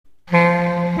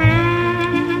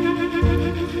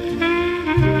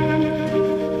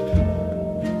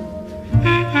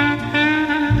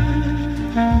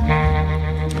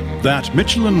is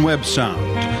Mitchell and Webb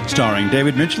Sound, starring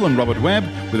David Mitchell and Robert Webb,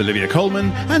 with Olivia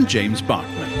Colman and James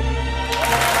Barkman.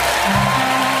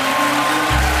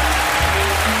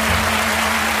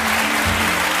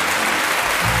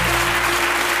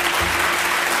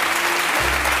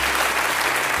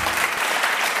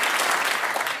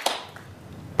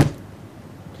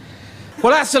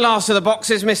 Well, that's the last of the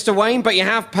boxes, Mr. Wayne, but you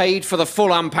have paid for the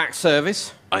full unpacked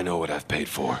service. I know what I've paid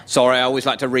for. Sorry, I always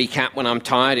like to recap when I'm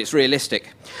tired. It's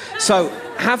realistic. So,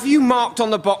 have you marked on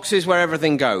the boxes where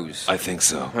everything goes? I think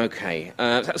so. OK.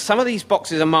 Some of these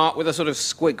boxes are marked with a sort of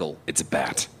squiggle. It's a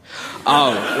bat.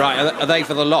 Oh, right. Are they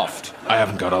for the loft? I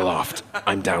haven't got a loft.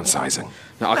 I'm downsizing.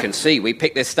 Now, I can see. We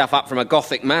picked this stuff up from a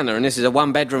Gothic manor, and this is a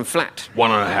one-bedroom flat.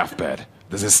 1.5 bed.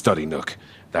 There's a study nook.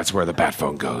 That's where the bat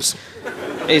phone goes.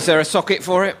 Is there a socket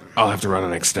for it? I'll have to run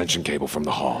an extension cable from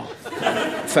the hall.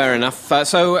 Fair enough.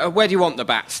 So, where do you want the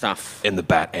bat stuff? In the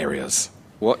bat areas.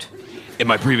 What? In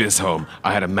my previous home,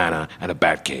 I had a manor and a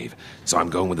bat cave, so I'm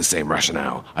going with the same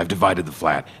rationale. I've divided the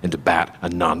flat into bat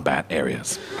and non-bat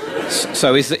areas.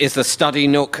 So is the study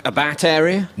nook a bat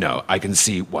area? No, I can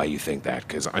see why you think that,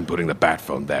 because I'm putting the bat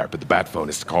phone there, but the bat phone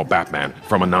is to call Batman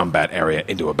from a non-bat area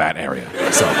into a bat area.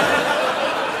 So,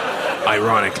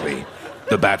 ironically,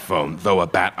 the bat phone, though a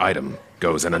bat item,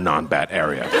 goes in a non-bat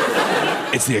area.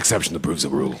 It's the exception that proves the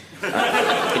rule.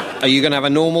 Are you going to have a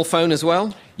normal phone as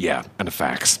well? Yeah, and a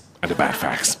fax. And a bat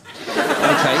fax.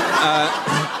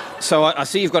 OK. So I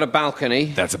see you've got a balcony.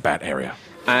 That's a bat area.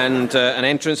 And an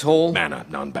entrance hall. Manor,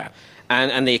 non-bat.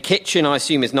 And the kitchen, I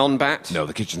assume, is non-bat? No,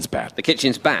 the kitchen's bat. The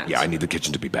kitchen's bat? Yeah, I need the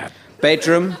kitchen to be bat.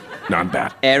 Bedroom?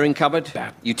 Non-bat. Airing cupboard?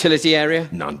 Bat. Utility area?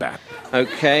 Non-bat.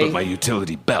 OK. But my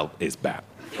utility belt is bat.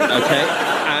 OK.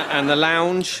 And the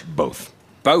lounge? Both.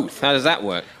 Both? How does that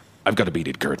work? I've got a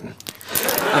beaded curtain.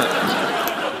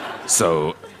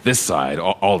 So, this side,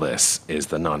 all this, is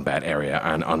the non-bat area,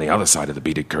 and on the other side of the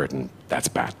beaded curtain, that's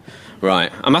bat.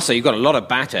 Right. I must say, you've got a lot of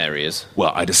bat areas.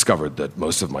 Well, I discovered that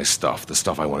most of my stuff, the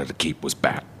stuff I wanted to keep, was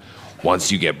bat.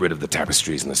 Once you get rid of the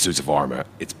tapestries and the suits of armor,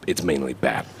 it's mainly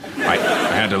bat. I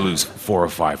had to lose 4 or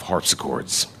 5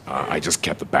 harpsichords. I just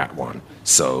kept the bat one.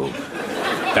 So,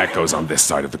 that goes on this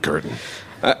side of the curtain.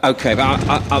 OK, but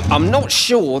I'm not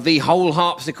sure the whole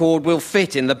harpsichord will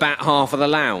fit in the bat half of the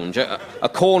lounge. A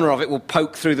corner of it will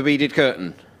poke through the beaded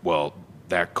curtain. Well,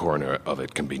 that corner of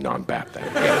it can be non-bat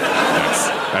then.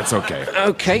 Yeah, that's OK.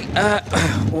 OK,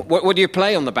 what do you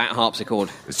play on the bat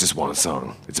harpsichord? It's just one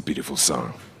song. It's a beautiful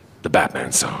song. The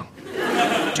Batman song.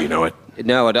 Do you know it?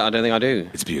 No, I don't think I do.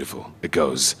 It's beautiful. It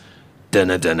goes...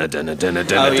 Dunna, dunna, dunna, dunna,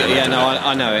 dunna, oh, yeah, no,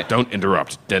 I know it. Don't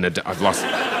interrupt. Dunna, I've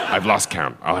lost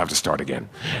count. I'll have to start again.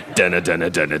 Dunna, dunna,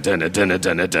 dunna, dunna, dunna,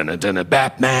 dunna, dunna, dunna,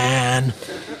 Batman.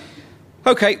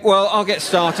 OK, well, I'll get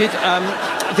started.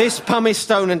 This pumice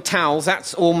stone and towels,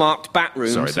 that's all marked bat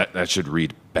rooms. Sorry, that should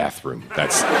read bathroom.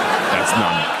 That's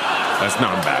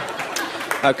non-bat.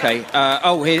 OK.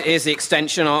 Here's the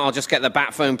extension. I'll just get the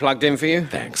bat phone plugged in for you.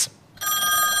 Thanks.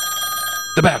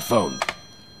 The bat phone.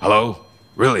 Hello?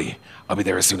 Really? I'll be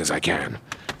there as soon as I can.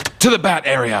 To the bat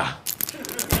area.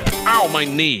 Ow, my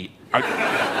knee.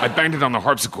 I banged it on the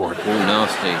harpsichord. Oh,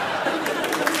 nasty.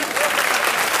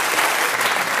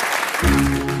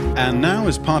 And now,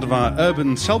 as part of our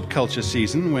urban subculture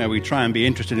season, where we try and be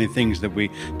interested in things that we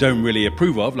don't really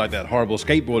approve of, like that horrible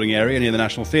skateboarding area near the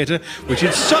National Theatre, which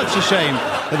is such a shame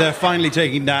that they're finally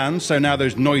taking down, so now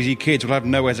those noisy kids will have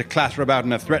nowhere to clatter about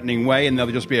in a threatening way, and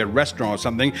there'll just be a restaurant or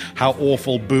something. How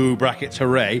awful, boo, brackets,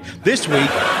 hooray. This week,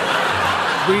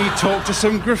 we talk to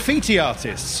some graffiti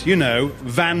artists, you know,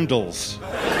 vandals.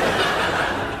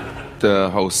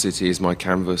 The whole city is my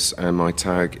canvas and my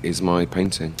tag is my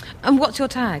painting. And what's your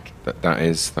tag?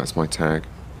 That's my tag.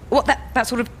 What, that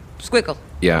sort of squiggle?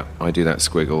 Yeah, I do that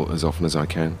squiggle as often as I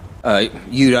can.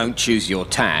 You don't choose your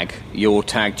tag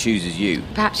chooses you.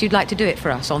 Perhaps you'd like to do it for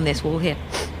us on this wall here.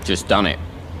 Just done it.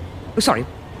 Oh, sorry,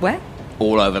 where?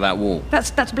 All over that wall.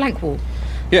 That's a blank wall.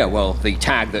 Yeah, well, the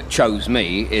tag that chose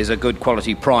me is a good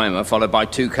quality primer followed by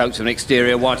 2 coats of an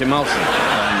exterior white emulsion.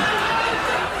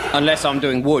 Unless I'm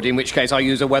doing wood, in which case I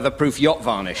use a weatherproof yacht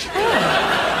varnish.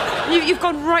 Oh. You've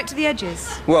gone right to the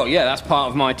edges. Well, yeah, that's part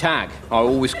of my tag. I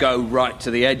always go right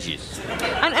to the edges.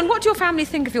 And what do your family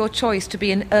think of your choice to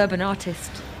be an urban artist?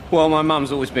 Well, my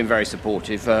mum's always been very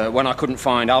supportive. When I couldn't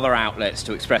find other outlets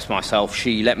to express myself,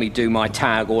 she let me do my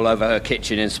tag all over her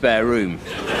kitchen and spare room.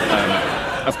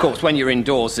 Of course, when you're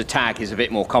indoors, the tag is a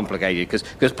bit more complicated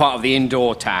because part of the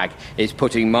indoor tag is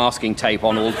putting masking tape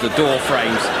on all the door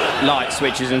frames, light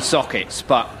switches and sockets,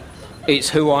 but it's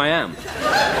who I am.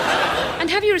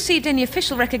 And have you received any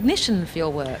official recognition for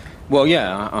your work? Well,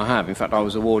 yeah, I have. In fact, I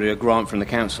was awarded a grant from the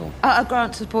council. A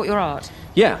grant to support your art?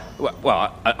 Yeah,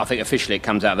 well, I think officially it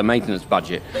comes out of the maintenance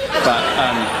budget. But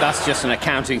that's just an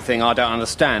accounting thing I don't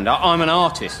understand. I'm an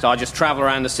artist. I just travel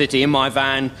around the city in my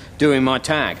van doing my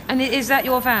tag. And is that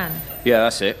your van? Yeah,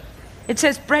 that's it. It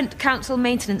says Brent Council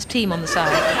Maintenance Team on the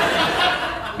side.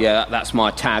 Yeah, that's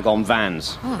my tag on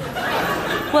vans.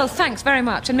 Oh. Well, thanks very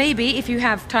much. And maybe, if you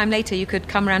have time later, you could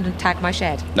come round and tag my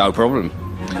shed. No problem.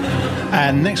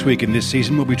 And next week in this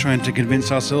season, we'll be trying to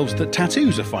convince ourselves that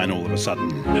tattoos are fine all of a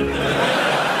sudden.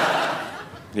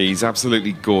 He's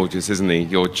absolutely gorgeous, isn't he,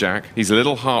 your Jack? He's a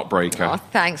little heartbreaker. Oh,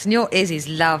 thanks. And your Izzy's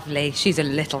lovely. She's a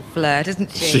little flirt,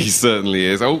 isn't she? She certainly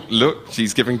is. Oh, look,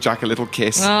 she's giving Jack a little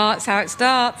kiss. Oh, that's how it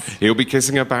starts. He'll be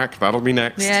kissing her back. That'll be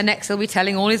next. Yeah, next he'll be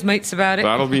telling all his mates about it.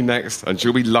 That'll be next. And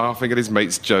she'll be laughing at his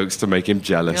mates' jokes to make him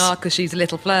jealous. Oh, because she's a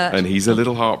little flirt. And he's a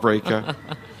little heartbreaker.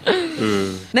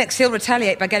 Next, he'll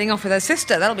retaliate by getting off with her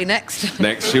sister. That'll be next.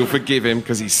 Next, she'll forgive him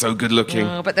because he's so good looking.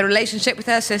 Oh, but the relationship with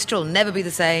her sister will never be the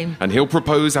same. And he'll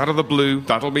propose out of the blue.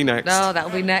 That'll be next. Oh,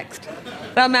 that'll be next.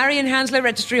 They'll marry in Hounslow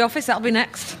Registry Office. That'll be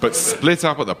next. But split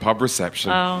up at the pub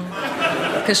reception. Oh,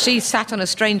 because she sat on a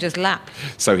stranger's lap.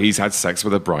 So he's had sex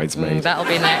with a bridesmaid. That'll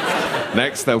be next.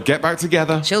 Next, they'll get back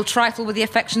together. She'll trifle with the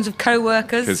affections of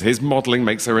co-workers. Because his modelling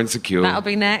makes her insecure. That'll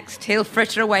be next. He'll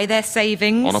fritter away their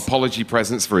savings. On apology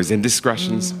presents for his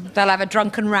indiscretions. They'll have a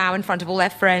drunken row in front of all their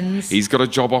friends. He's got a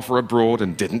job offer abroad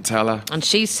and didn't tell her. And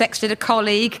she's sexted a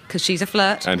colleague because she's a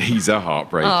flirt. And he's a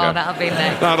heartbreaker. Oh, that'll be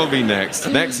next. That'll be next.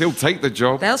 Next, he'll take the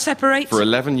job. They'll separate. For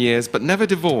 11 years, but never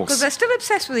Because divorce. they're still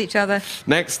obsessed with each other.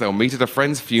 Next, they'll meet at a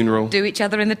friend's funeral. Do each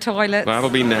other in the toilet. That'll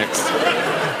be next.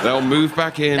 They'll move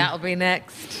back in. That'll be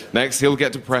next. Next, he'll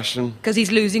get depression. Because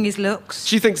he's losing his looks.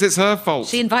 She thinks it's her fault.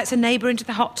 She invites a neighbour into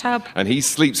the hot tub. And he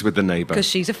sleeps with the neighbour. Because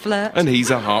she's a flirt. And he's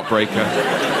a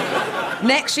heartbreaker.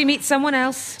 Next, she meets someone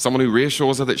else. Someone who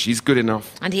reassures her that she's good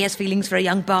enough. And he has feelings for a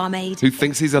young barmaid. Who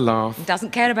thinks he's a laugh. Doesn't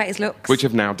care about his looks. Which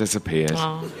have now disappeared.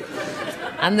 Oh.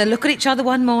 And they look at each other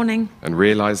one morning. And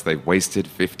realise they've wasted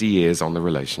 50 years on the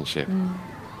relationship.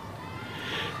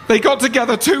 They got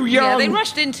together too young. Yeah, they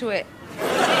rushed into it.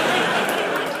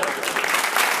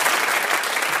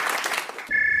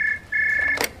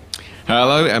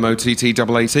 Hello,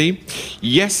 MOTTAAT.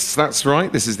 Yes, that's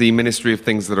right. This is the Ministry of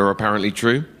Things That Are Apparently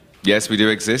True. Yes, we do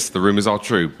exist. The rumours are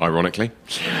true, ironically.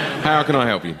 How can I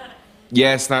help you?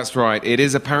 Yes, that's right. It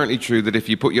is apparently true that if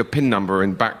you put your PIN number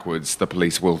in backwards, the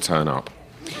police will turn up.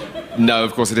 No,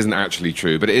 of course, it isn't actually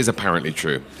true, but it is apparently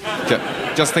true.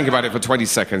 Just think about it for 20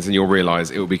 seconds and you'll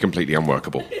realise it will be completely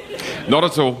unworkable. Not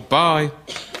at all. Bye.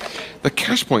 The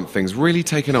cash point thing's really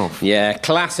taken off. Yeah,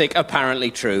 classic apparently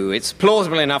true. It's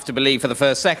plausible enough to believe for the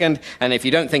first second, and if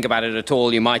you don't think about it at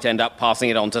all, you might end up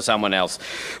passing it on to someone else.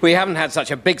 We haven't had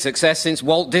such a big success since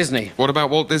Walt Disney. What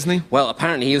about Walt Disney? Well,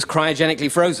 apparently he was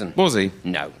cryogenically frozen. Was he?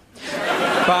 No.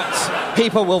 But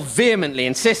people will vehemently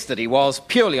insist that he was,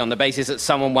 purely on the basis that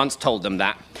someone once told them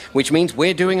that, which means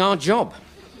we're doing our job.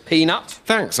 Peanut?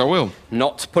 Thanks, I will.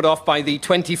 Not put off by the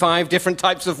 25 different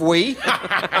types of wee?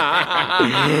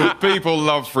 People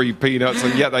love free peanuts,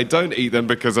 and yet they don't eat them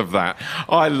because of that.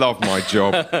 I love my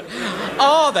job.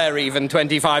 Are there even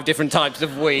 25 different types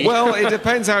of wee? Well, it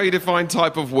depends how you define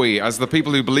type of wee, as the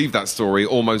people who believe that story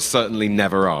almost certainly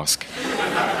never ask.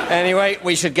 Anyway,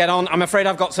 we should get on. I'm afraid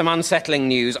I've got some unsettling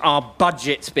news. Our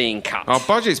budget's being cut. Our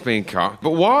budget's being cut?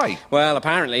 But why? Well,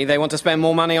 apparently they want to spend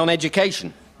more money on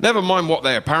education. Never mind what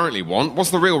they apparently want. What's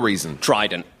the real reason?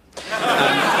 Trident.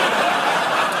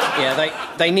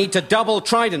 Yeah, they need to double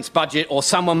Trident's budget or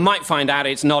someone might find out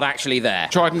it's not actually there.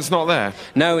 Trident's not there?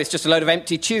 No, it's just a load of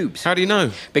empty tubes. How do you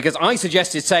know? Because I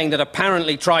suggested saying that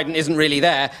apparently Trident isn't really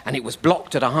there and it was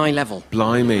blocked at a high level.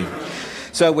 Blimey.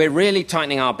 So we're really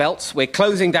tightening our belts. We're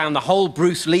closing down the whole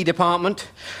Bruce Lee department.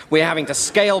 We're having to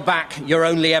scale back You're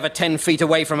Only Ever 10 Feet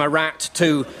Away from a Rat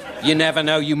to You Never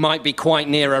Know You Might Be Quite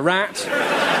Near a Rat.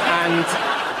 And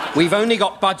we've only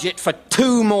got budget for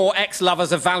 2 more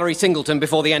ex-lovers of Valerie Singleton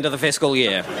before the end of the fiscal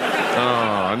year.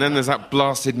 Oh, and then there's that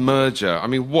blasted merger. I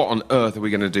mean, what on earth are we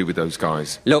going to do with those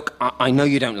guys? Look, I know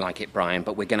you don't like it, Brian,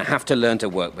 but we're going to have to learn to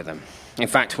work with them. In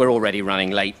fact, we're already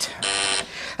running late.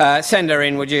 Send her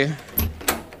in, would you?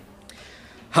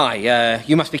 Hi,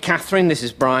 you must be Catherine. This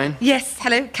is Brian. Yes,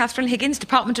 hello, Catherine Higgins,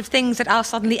 Department of Things That Are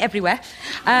Suddenly Everywhere.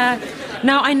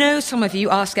 Now, I know some of you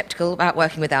are sceptical about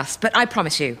working with us, but I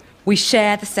promise you, we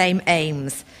share the same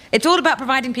aims. It's all about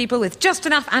providing people with just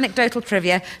enough anecdotal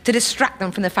trivia to distract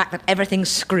them from the fact that everything's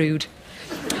screwed.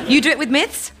 You do it with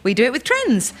myths, we do it with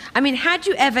trends. I mean, had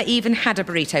you ever even had a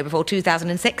burrito before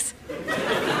 2006?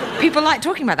 People like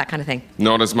talking about that kind of thing.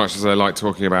 Not as much as I like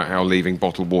talking about how leaving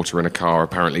bottled water in a car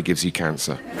apparently gives you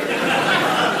cancer.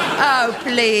 Oh,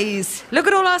 please. Look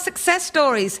at all our success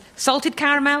stories. Salted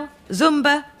caramel,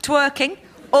 Zumba, twerking,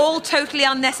 all totally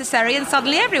unnecessary and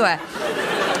suddenly everywhere.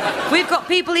 We've got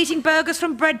people eating burgers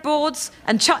from breadboards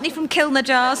and chutney from Kilner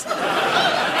jars.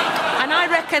 And I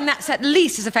reckon that's at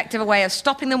least as effective a way of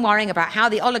stopping them worrying about how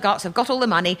the oligarchs have got all the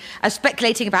money as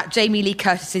speculating about Jamie Lee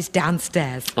Curtis's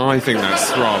downstairs. I think that's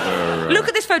rather... Look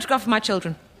at this photograph of my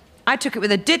children. I took it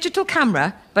with a digital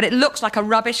camera, but it looks like a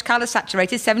rubbish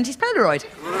colour-saturated 70s Polaroid.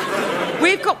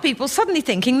 We've got people suddenly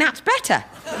thinking that's better.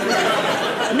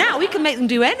 Now we can make them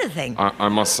do anything. I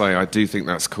must say, I do think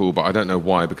that's cool, but I don't know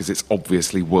why, because it's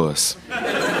obviously worse.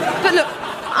 But look,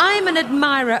 I'm an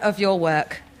admirer of your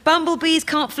work. Bumblebees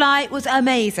Can't Fly was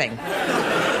amazing.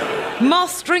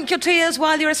 Moths Drink Your Tears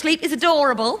While You're Asleep is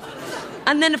adorable.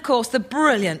 And then, of course, the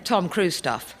brilliant Tom Cruise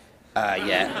stuff.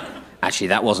 Yeah. Actually,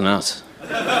 that wasn't us.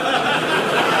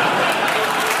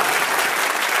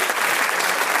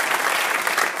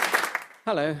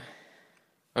 Hello.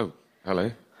 Oh,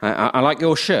 hello. I like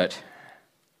your shirt.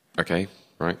 Okay,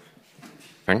 right.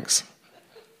 Thanks.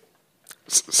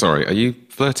 Sorry, are you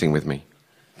flirting with me?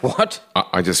 What?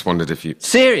 I just wondered if you...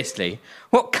 Seriously?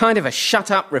 What kind of a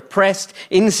shut-up, repressed,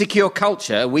 insecure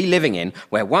culture are we living in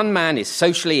where one man is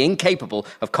socially incapable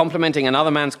of complimenting another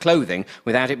man's clothing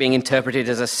without it being interpreted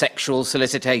as a sexual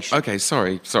solicitation? Okay,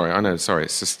 sorry, I know, sorry.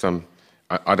 It's just, I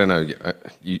don't know.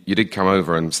 You did come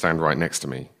over and stand right next to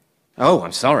me. Oh,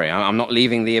 I'm sorry. I'm not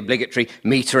leaving the obligatory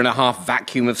 1.5-metre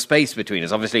vacuum of space between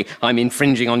us. Obviously, I'm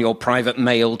infringing on your private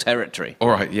male territory. All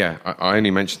right, yeah. I only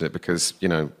mentioned it because,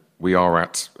 we are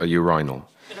at a urinal.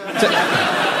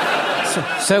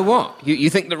 So what? You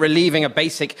think that relieving a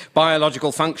basic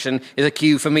biological function is a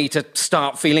cue for me to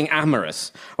start feeling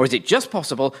amorous? Or is it just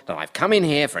possible that I've come in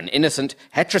here for an innocent,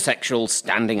 heterosexual,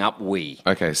 standing-up wee?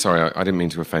 Okay, sorry, I didn't mean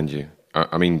to offend you.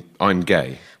 I mean, I'm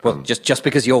gay. Well, just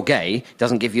because you're gay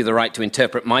doesn't give you the right to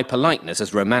interpret my politeness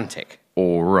as romantic.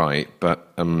 All right,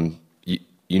 but,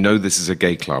 you know this is a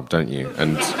gay club, don't you?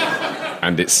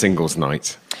 And it's singles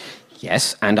night.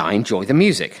 Yes, and I enjoy the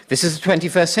music. This is the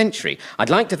 21st century. I'd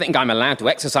like to think I'm allowed to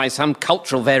exercise some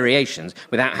cultural variations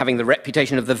without having the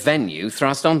reputation of the venue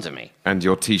thrust onto me. And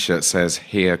your T-shirt says,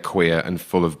 here, queer, and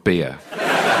full of beer.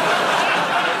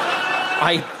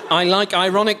 I like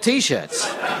ironic T-shirts.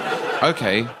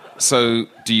 Okay, so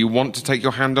do you want to take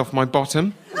your hand off my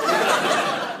bottom?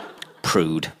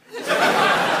 Prude.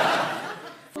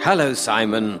 Hello,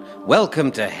 Simon.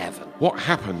 Welcome to heaven. What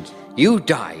happened? You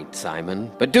died, Simon,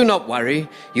 but do not worry.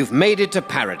 You've made it to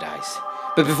paradise.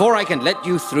 But before I can let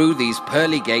you through these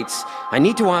pearly gates, I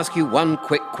need to ask you one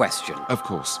quick question. Of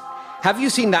course. Have you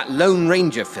seen that Lone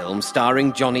Ranger film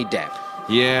starring Johnny Depp?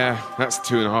 Yeah, that's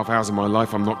 2.5 hours of my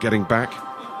life I'm not getting back.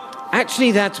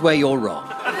 Actually, that's where you're wrong.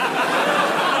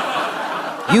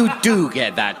 You do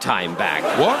get that time back.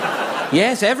 What?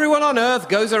 Yes, everyone on Earth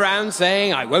goes around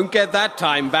saying, I won't get that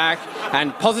time back,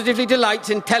 and positively delights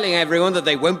in telling everyone that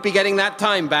they won't be getting that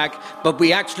time back, but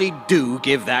we actually do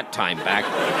give that time back.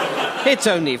 It's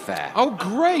only fair. Oh,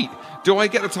 great. Do I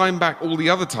get the time back all the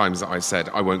other times that I said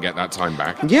I won't get that time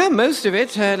back? Yeah, most of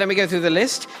it. Let me go through the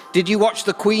list. Did you watch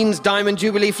the Queen's Diamond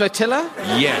Jubilee Flotilla?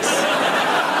 Yes.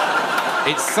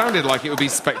 It sounded like it would be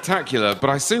spectacular, but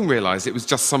I soon realised it was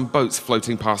just some boats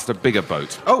floating past a bigger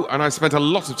boat. Oh, and I spent a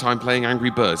lot of time playing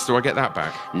Angry Birds. Do I get that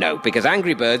back? No, because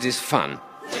Angry Birds is fun.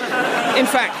 In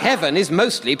fact, heaven is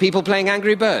mostly people playing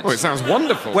Angry Birds. Oh, it sounds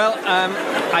wonderful. Well,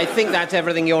 I think that's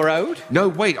everything you're owed. No,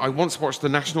 wait, I once watched the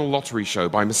National Lottery show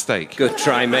by mistake. Good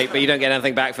try, mate, but you don't get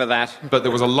anything back for that. But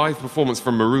there was a live performance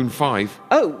from Maroon 5.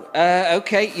 Oh,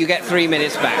 okay, you get 3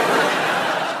 minutes back.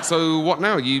 So what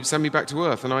now? You send me back to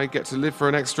Earth and I get to live for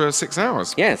an extra 6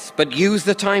 hours? Yes, but use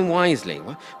the time wisely.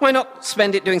 Why not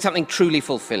spend it doing something truly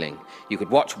fulfilling? You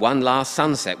could watch one last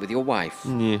sunset with your wife.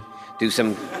 Yeah. Do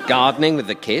some gardening with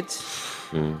the kids.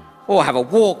 Or have a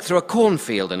walk through a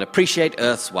cornfield and appreciate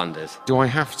Earth's wonders. Do I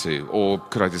have to? Or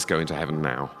could I just go into heaven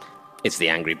now? It's the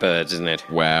Angry Birds, isn't it?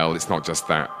 Well, it's not just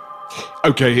that.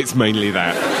 Okay, it's mainly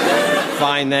that.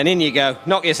 Fine then, in you go.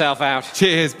 Knock yourself out.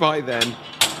 Cheers, bye then.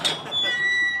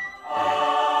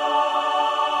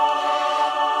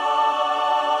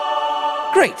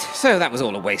 Great, so that was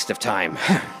all a waste of time.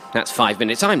 That's 5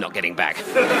 minutes I'm not getting back.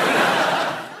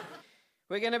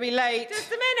 We're going to be late. Just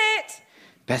a minute.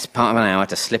 Best part of an hour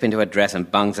to slip into a dress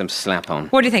and bung some slap-on.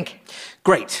 What do you think?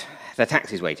 Great. The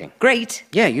taxi's waiting. Great.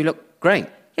 Yeah, you look great.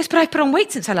 Yes, but I've put on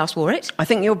weight since I last wore it. I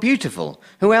think you're beautiful.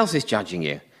 Who else is judging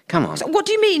you? Come on. So what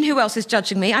do you mean, who else is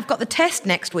judging me? I've got the test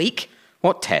next week.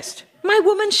 What test? My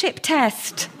womanship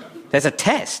test. There's a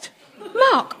test?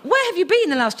 Mark, where have you been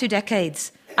the last 2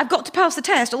 decades? I've got to pass the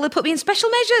test or they'll put me in special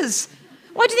measures.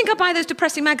 Why do you think I buy those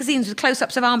depressing magazines with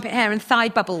close-ups of armpit hair and thigh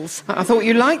bubbles? I thought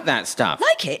you liked that stuff.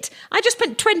 Like it? I just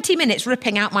spent 20 minutes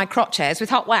ripping out my crotch hairs with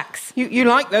hot wax. You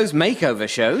like those makeover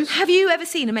shows? Have you ever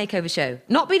seen a makeover show?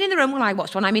 Not been in the room while I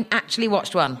watched one, I mean actually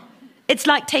watched one. It's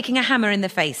like taking a hammer in the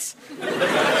face.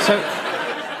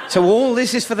 So all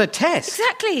this is for the test?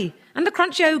 Exactly. And the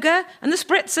crunch yoga, and the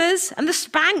spritzers, and the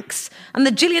Spanx, and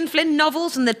the Gillian Flynn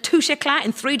novels, and the touche éclat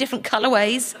in 3 different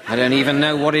colourways. I don't even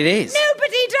know what it is.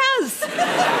 Nobody does.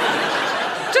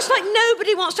 Just like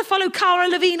nobody wants to follow Cara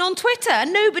Levine on Twitter,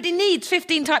 and nobody needs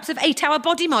 15 types of 8-hour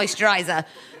body moisturiser.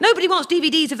 Nobody wants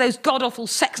DVDs of those god-awful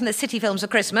Sex and the City films for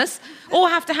Christmas, or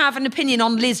have to have an opinion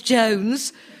on Liz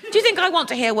Jones. Do you think I want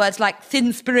to hear words like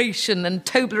Thinspiration and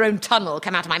Toblerone Tunnel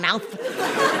come out of my mouth?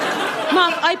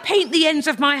 Mark, I paint the ends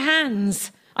of my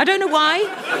hands. I don't know why.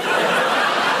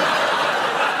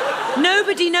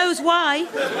 Nobody knows why.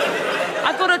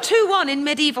 I've got a 2-1 in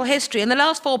medieval history, and the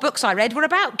last 4 books I read were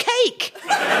about cake.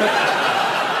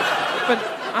 But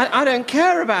I don't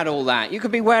care about all that. You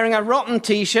could be wearing a rotten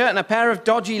T-shirt and a pair of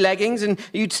dodgy leggings, and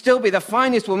you'd still be the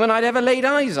finest woman I'd ever laid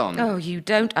eyes on. Oh, you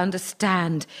don't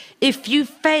understand. If you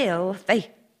fail,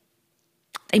 they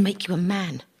make you a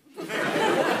man.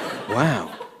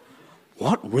 Wow.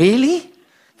 What, really?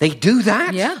 They do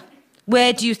that? Yeah.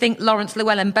 Where do you think Lawrence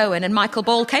Llewellyn Bowen and Michael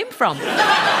Ball came from?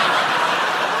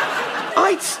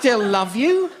 I'd still love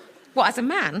you. What, as a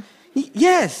man?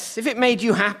 Yes, if it made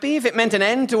you happy, if it meant an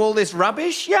end to all this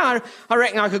rubbish, yeah, I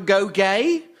reckon I could go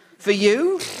gay. For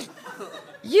you.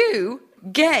 You?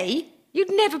 Gay?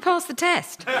 You'd never pass the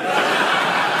test.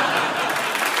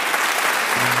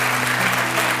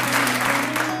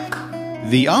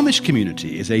 The Amish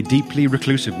community is a deeply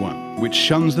reclusive one, which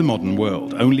shuns the modern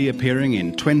world, only appearing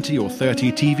in 20 or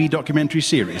 30 TV documentary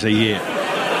series a year.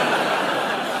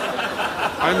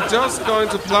 I'm just going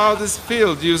to plough this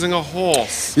field using a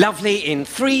horse. Lovely. In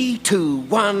 3, 2,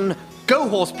 1, go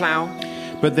horse plough.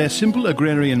 But their simple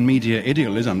agrarian media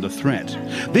idyll is under threat.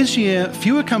 This year,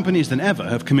 fewer companies than ever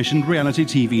have commissioned reality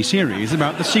TV series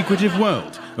about the secretive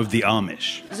world of the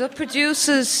Amish. The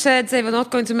producers said they were not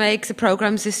going to make the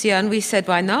programs this year, and we said,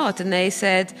 why not? And they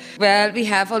said, well, we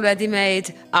have already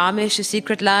made Amish: A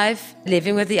Secret Life,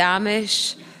 Living with the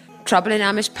Amish, Trouble in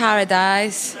Amish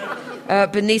Paradise,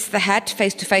 Beneath the Hat,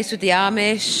 Face to Face with the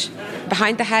Amish,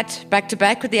 Behind the Hat, Back to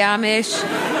Back with the Amish,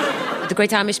 The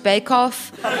Great Amish Bake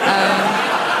Off,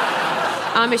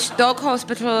 Amish Dog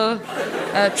Hospital,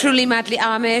 Truly Madly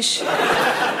Amish,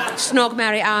 Snog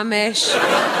Marry Amish,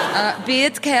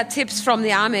 Beard Care Tips from the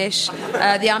Amish,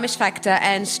 The Amish Factor,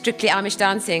 and Strictly Amish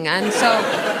Dancing. And so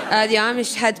the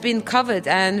Amish had been covered,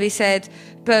 and we said,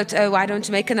 but why don't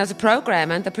you make another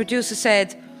program? And the producer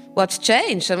said, what's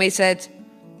changed? And we said,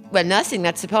 well, nothing,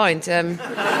 that's the point.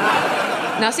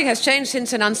 Nothing has changed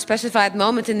since an unspecified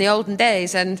moment in the olden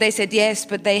days. And they said yes,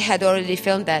 but they had already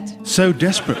filmed that. So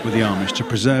desperate were the Amish to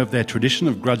preserve their tradition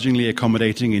of grudgingly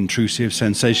accommodating intrusive,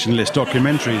 sensationalist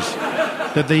documentaries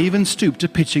that they even stooped to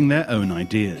pitching their own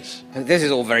ideas. This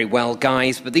is all very well,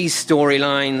 guys, but these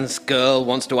storylines, girl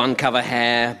wants to uncover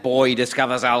hair, boy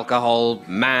discovers alcohol,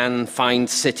 man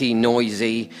finds city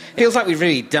noisy, feels like we've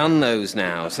really done those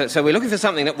now. So we're looking for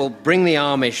something that will bring the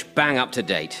Amish bang up to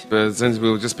date. But since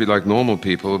we'll just be like normal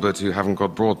people, but who haven't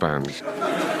got broadband.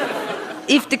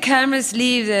 If the cameras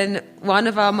leave, then one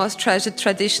of our most treasured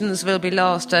traditions will be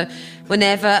lost.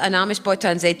 Whenever an Amish boy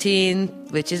turns 18,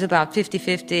 which is about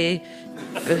 50-50,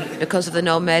 because of the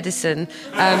no medicine,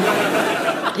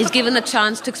 he's given a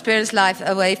chance to experience life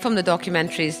away from the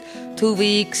documentaries. 2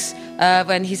 weeks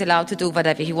when he's allowed to do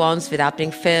whatever he wants without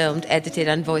being filmed, edited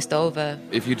and voiced over.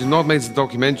 If you do not make the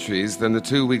documentaries, then the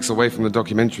 2 weeks away from the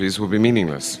documentaries will be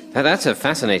meaningless. Now, that's a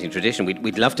fascinating tradition.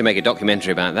 We'd love to make a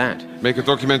documentary about that. Make a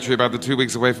documentary about the 2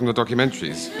 weeks away from the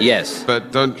documentaries? Yes.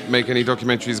 But don't make any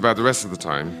documentaries about the rest of the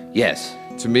time? Yes.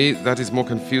 To me, that is more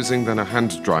confusing than a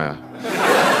hand dryer.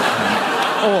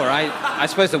 Or I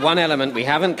suppose the one element we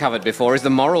haven't covered before is the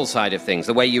moral side of things,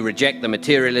 the way you reject the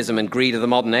materialism and greed of the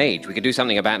modern age. We could do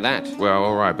something about that. Well,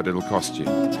 all right, but it'll cost you.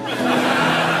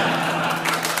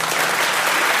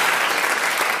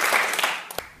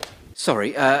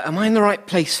 Sorry, am I in the right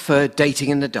place for dating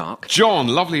in the dark? John,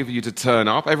 lovely of you to turn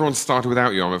up. Everyone started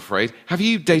without you, I'm afraid. Have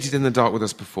you dated in the dark with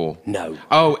us before? No.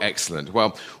 Oh, excellent.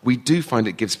 Well, we do find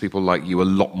it gives people like you a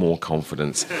lot more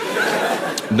confidence.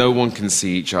 No one can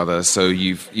see each other, so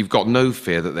you've got no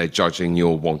fear that they're judging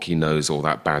your wonky nose or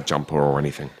that bad jumper or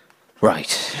anything. Right.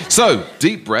 So,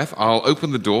 deep breath. I'll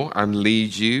open the door and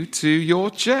lead you to your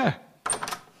chair.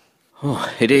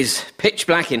 Oh, it is pitch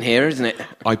black in here, isn't it?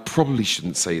 I probably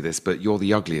shouldn't say this, but you're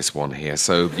the ugliest one here,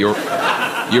 so you're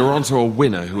onto a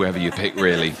winner, whoever you pick,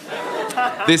 really.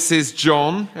 This is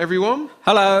John, everyone.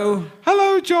 Hello.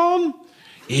 Hello, John.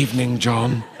 Evening,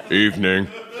 John. Evening.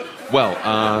 Well,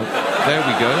 there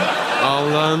we go.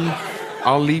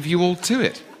 I'll leave you all to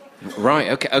it.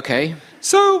 Right, okay.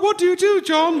 So, what do you do,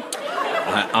 John?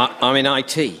 I'm in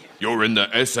IT. You're in the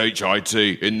SHIT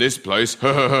in this place.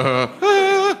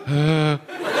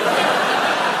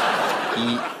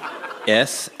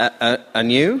 Yes,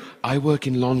 and you? I work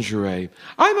in lingerie.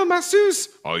 I'm a masseuse.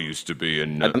 I used to be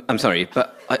in... I'm sorry,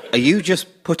 but are you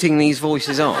just putting these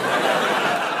voices on?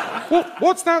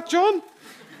 What's that, John?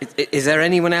 Is there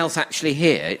anyone else actually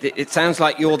here? It sounds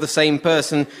like you're the same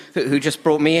person who just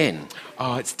brought me in.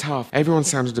 Oh, it's tough. Everyone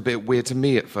sounded a bit weird to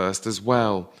me at first as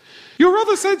well. Your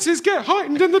other senses get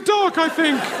heightened in the dark, I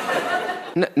think.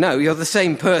 No, you're the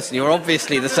same person. You're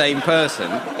obviously the same person.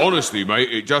 Honestly,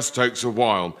 mate, it just takes a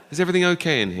while. Is everything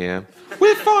okay in here?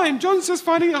 We're fine. John's just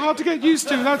finding it hard to get used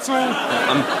to, that's all.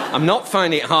 I'm not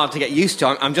finding it hard to get used to.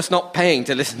 I'm just not paying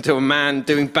to listen to a man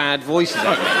doing bad voices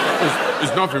at me.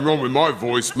 There's nothing wrong with my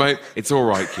voice, mate. It's all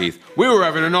right, Keith. We were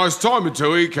having a nice time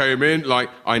until he came in, like...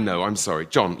 I know, I'm sorry.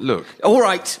 John, look. All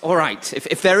right.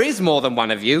 If there is more than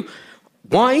one of you,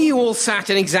 why are you all sat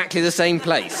in exactly the same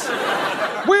place?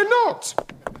 We're not.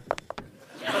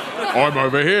 I'm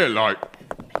over here, like...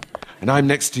 And I'm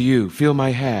next to you. Feel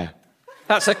my hair.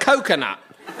 That's a coconut.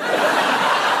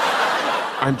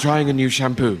 I'm trying a new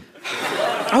shampoo.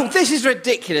 Oh, this is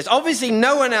ridiculous. Obviously,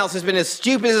 no one else has been as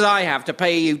stupid as I have to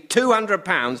pay you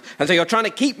 £200, and so you're trying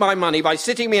to keep my money by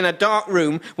sitting me in a dark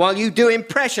room while you do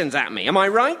impressions at me. Am I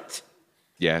right?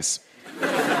 Yes.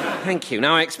 Thank you.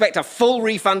 Now I expect a full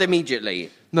refund immediately.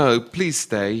 No, please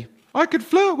stay. I could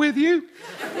flirt with you.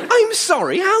 I'm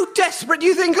sorry, how desperate do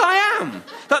you think I am?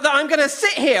 That I'm going to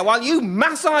sit here while you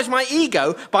massage my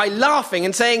ego by laughing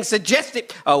and saying suggestive...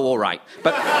 Oh, all right.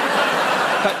 But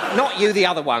not you, the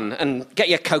other one, and get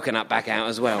your coconut back out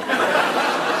as well.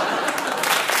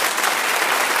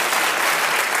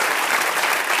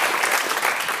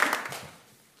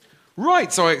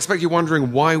 Right, so I expect you're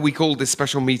wondering why we called this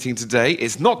special meeting today.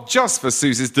 It's not just for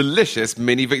Susie's delicious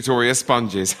mini Victoria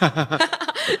sponges.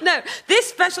 No, this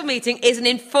special meeting is an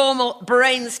informal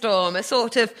brainstorm, a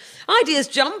sort of ideas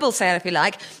jumble sale, if you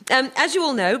like. As you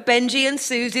all know, Benji and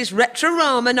Susie's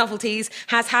Retrorama Novelties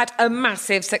has had a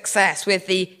massive success with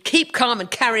the Keep Calm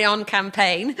and Carry On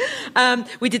campaign.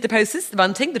 We did the posters, the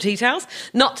bunting, the tea towels,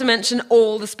 not to mention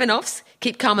all the spin-offs.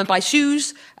 Keep calm and buy shoe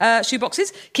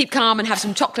boxes. Keep calm and have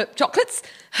some chocolates.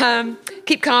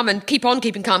 Keep calm and keep on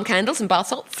keeping calm candles and bath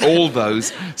salts. All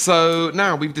those. So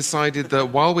now we've decided that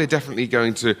while we're definitely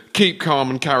going to keep calm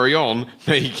and carry on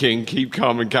making keep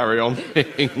calm and carry on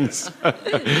things,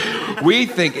 we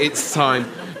think it's time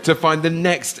to find the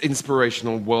next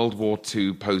inspirational World War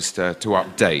II poster to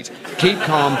update. Keep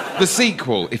Calm, the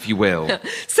sequel, if you will.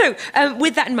 So,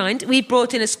 with that in mind, we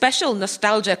brought in a special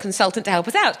nostalgia consultant to help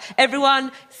us out.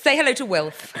 Everyone, say hello to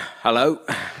Wilf. Hello.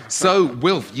 So,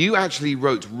 Wilf, you actually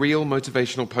wrote real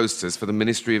motivational posters for the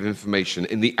Ministry of Information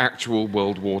in the actual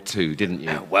World War II, didn't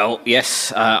you? Well,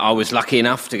 yes. I was lucky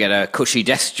enough to get a cushy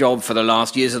desk job for the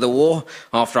last years of the war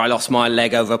after I lost my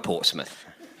leg over Portsmouth.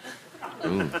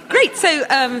 Ooh. Great, so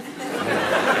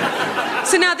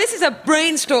now this is a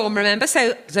brainstorm, remember,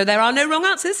 so there are no wrong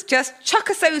answers. Just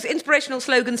chuck us those inspirational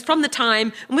slogans from the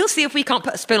time and we'll see if we can't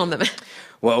put a spin on them.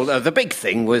 Well, the big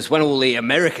thing was when all the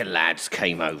American lads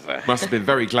came over. Must have been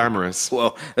very glamorous.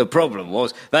 Well, the problem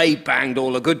was they banged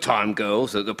all the good time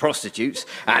girls, the prostitutes,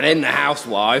 and then the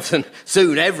housewives, and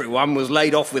soon everyone was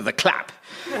laid off with the clap.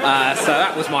 So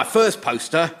that was my first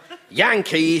poster.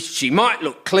 Yankees, she might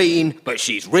look clean, but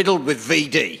she's riddled with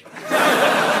VD.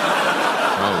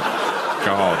 Oh,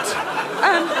 God.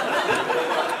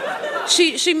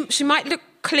 She might look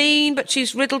clean, but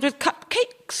she's riddled with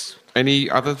cupcakes. Any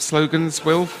other slogans,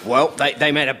 Wilf? Well,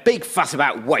 they made a big fuss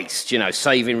about waste,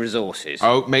 saving resources.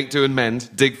 Oh, make do and mend,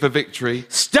 dig for victory.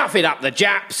 Stuff it up the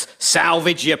Japs,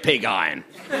 salvage your pig iron.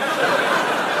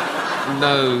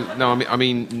 No, I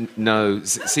mean, no.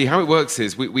 See, how it works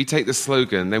is we take the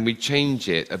slogan, then we change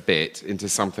it a bit into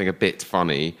something a bit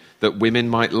funny that women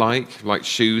might like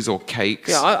shoes or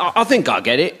cakes. Yeah, I think I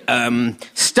get it.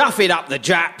 Stuff it up the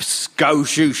Japs, go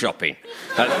shoe shopping.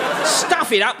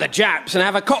 Stuff it up the Japs and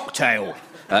have a cocktail.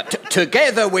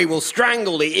 Together we will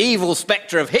strangle the evil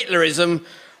spectre of Hitlerism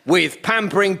with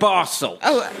pampering bar salts.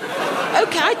 Oh,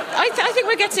 OK, I think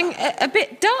we're getting a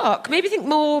bit dark. Maybe think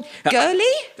more girly?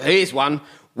 Here's one.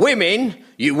 Women,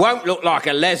 you won't look like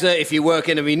a leather if you work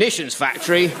in a munitions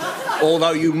factory,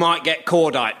 although you might get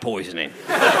cordite poisoning.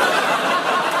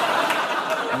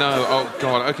 No, oh,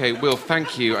 God, OK, Will,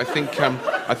 thank you. I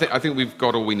think we've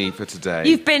got all we need for today.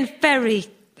 You've been very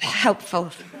helpful.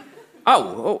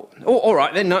 All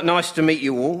right then. Nice to meet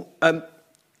you all.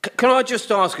 Can I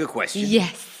just ask a question?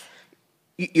 Yes.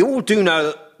 You all do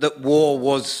know that war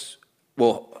was,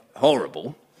 well,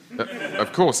 horrible.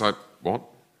 Of course, what?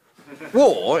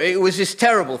 War, it was this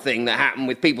terrible thing that happened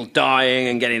with people dying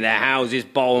and getting their houses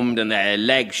bombed and their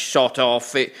legs shot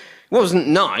off. It wasn't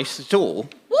nice at all.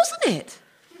 Wasn't it?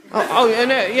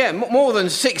 More than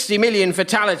 60 million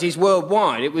fatalities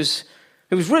worldwide. It was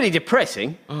really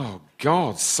depressing. Oh,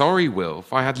 God, sorry,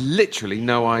 Wilf. I had literally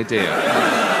no idea.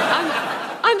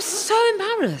 I'm so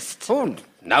embarrassed. Oh,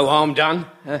 no harm done.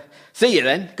 See you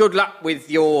then. Good luck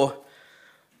with your...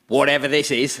 whatever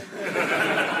this is.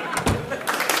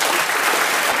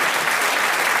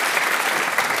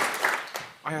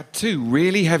 I had 2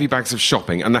 really heavy bags of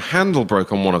shopping and the handle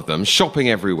broke on one of them, shopping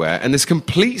everywhere, and this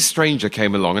complete stranger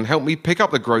came along and helped me pick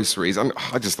up the groceries, and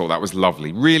I just thought that was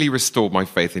lovely. Really restored my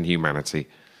faith in humanity.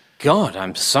 God,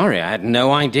 I'm sorry, I had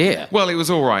no idea. Well, it was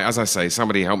all right. As I say,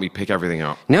 somebody helped me pick everything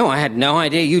up. No, I had no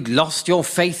idea you'd lost your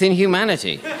faith in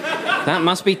humanity. That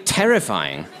must be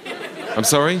terrifying. I'm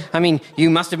sorry? I mean, you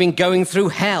must have been going through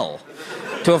hell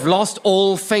to have lost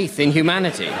all faith in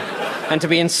humanity and to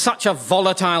be in such a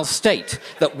volatile state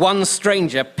that one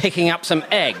stranger picking up some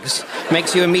eggs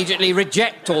makes you immediately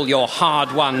reject all your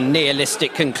hard-won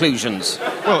nihilistic conclusions.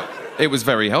 Well, it was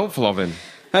very helpful of him.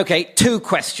 OK, 2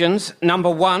 questions. Number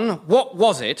 1,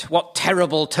 what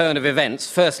terrible turn of events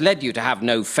first led you to have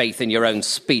no faith in your own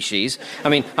species? I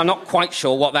mean, I'm not quite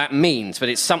sure what that means, but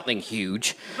it's something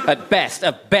huge. At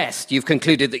best, you've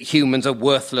concluded that humans are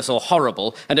worthless or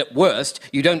horrible, and at worst,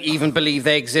 you don't even believe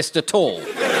they exist at all.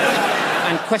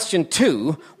 And question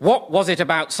 2, what was it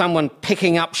about someone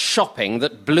picking up shopping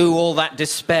that blew all that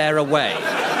despair away?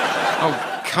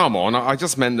 Oh, come on. I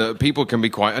just meant that people can be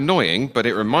quite annoying, but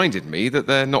it reminded me that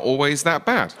they're not always that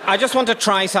bad. I just want to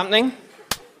try something.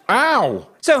 Ow!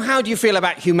 So how do you feel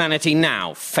about humanity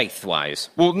now, faith-wise?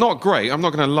 Well, not great, I'm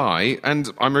not going to lie,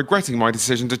 and I'm regretting my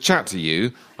decision to chat to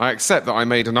you. I accept that I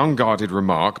made an unguarded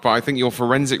remark, but I think your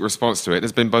forensic response to it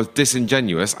has been both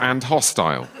disingenuous and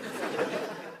hostile.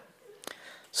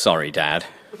 Sorry, Dad.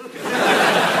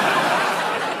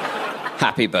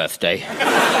 Happy birthday.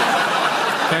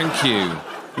 Thank you.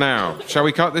 Now, shall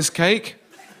we cut this cake?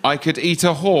 I could eat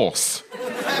a horse.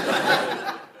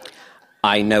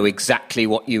 I know exactly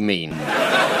what you mean.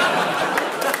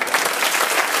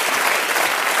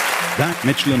 That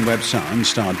Mitchell and Webb Sound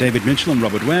starred David Mitchell and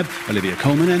Robert Webb, Olivia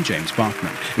Colman and James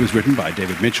Bachman. It was written by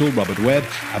David Mitchell, Robert Webb,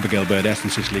 Abigail Burdess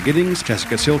and Cicely Giddings,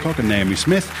 Jessica Silcock and Naomi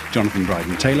Smith, Jonathan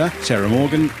Dryden-Taylor, Sarah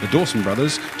Morgan, the Dawson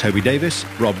brothers, Toby Davis,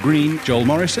 Rob Green, Joel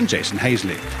Morris and Jason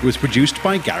Hazley. It was produced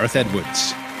by Gareth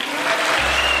Edwards.